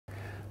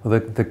Well,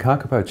 the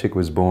Kākāpō chick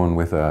was born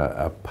with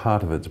a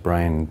part of its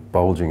brain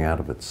bulging out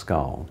of its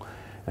skull,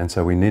 and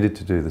so we needed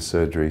to do the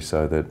surgery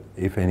so that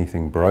if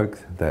anything broke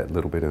that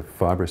little bit of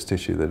fibrous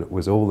tissue, that it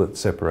was all that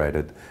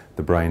separated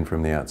the brain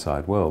from the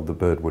outside world, the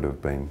bird would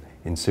have been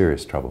in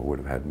serious trouble, would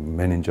have had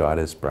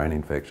meningitis, brain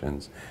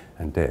infections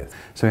and death.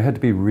 So we had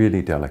to be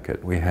really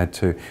delicate. We had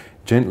to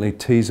gently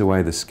tease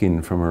away the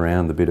skin from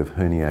around the bit of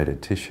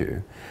herniated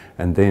tissue,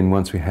 and then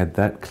once we had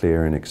that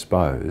clear and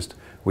exposed,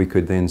 we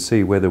could then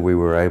see whether we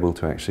were able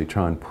to actually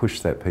try and push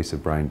that piece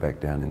of brain back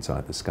down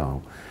inside the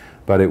skull.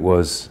 But it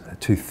was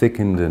too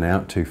thickened and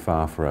out too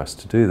far for us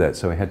to do that,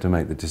 so we had to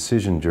make the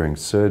decision during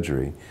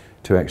surgery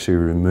to actually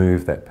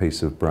remove that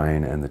piece of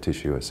brain and the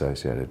tissue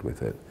associated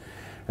with it.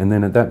 And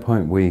then at that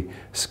point we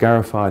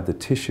scarified the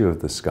tissue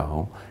of the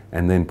skull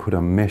and then put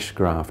a mesh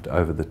graft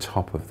over the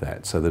top of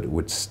that so that it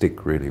would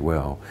stick really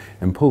well,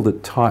 and pulled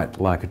it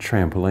tight like a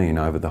trampoline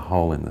over the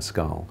hole in the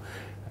skull.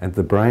 And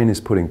the brain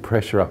is putting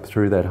pressure up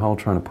through that hole,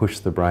 trying to push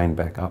the brain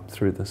back up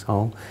through this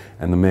hole,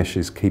 and the mesh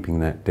is keeping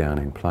that down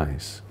in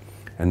place.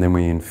 And then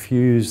we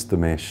infused the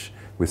mesh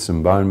with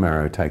some bone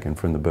marrow taken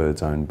from the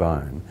bird's own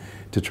bone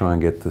to try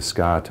and get the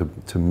scar to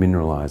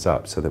mineralise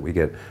up so that we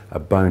get a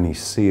bony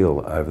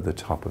seal over the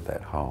top of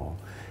that hole.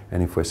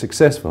 And if we're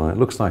successful, and it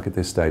looks like at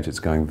this stage it's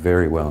going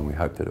very well and we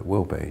hope that it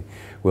will be,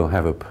 we'll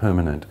have a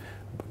permanent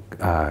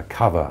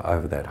cover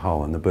over that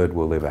hole and the bird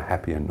will live a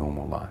happy and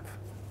normal life.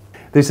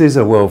 This is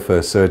a world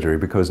first surgery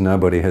because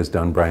nobody has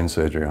done brain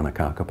surgery on a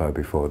Kākāpō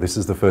before. This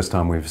is the first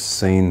time we've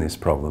seen this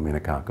problem in a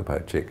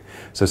Kākāpō chick,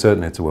 so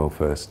certainly it's a world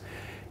first.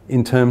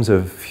 In terms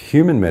of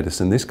human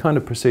medicine, this kind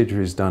of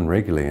procedure is done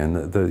regularly,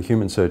 and the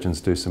human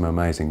surgeons do some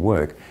amazing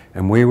work,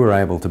 and we were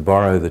able to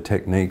borrow the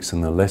techniques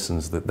and the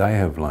lessons that they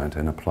have learnt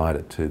and applied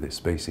it to this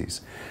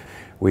species.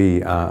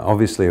 We are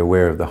obviously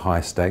aware of the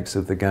high stakes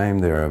of the game.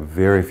 There are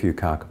very few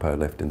Kākāpō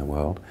left in the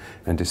world,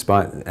 and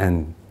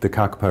the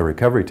Kākāpō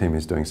recovery team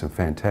is doing some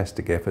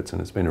fantastic efforts,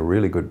 and it's been a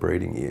really good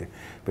breeding year,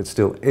 but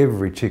still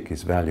every chick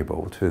is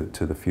valuable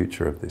to the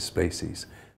future of this species.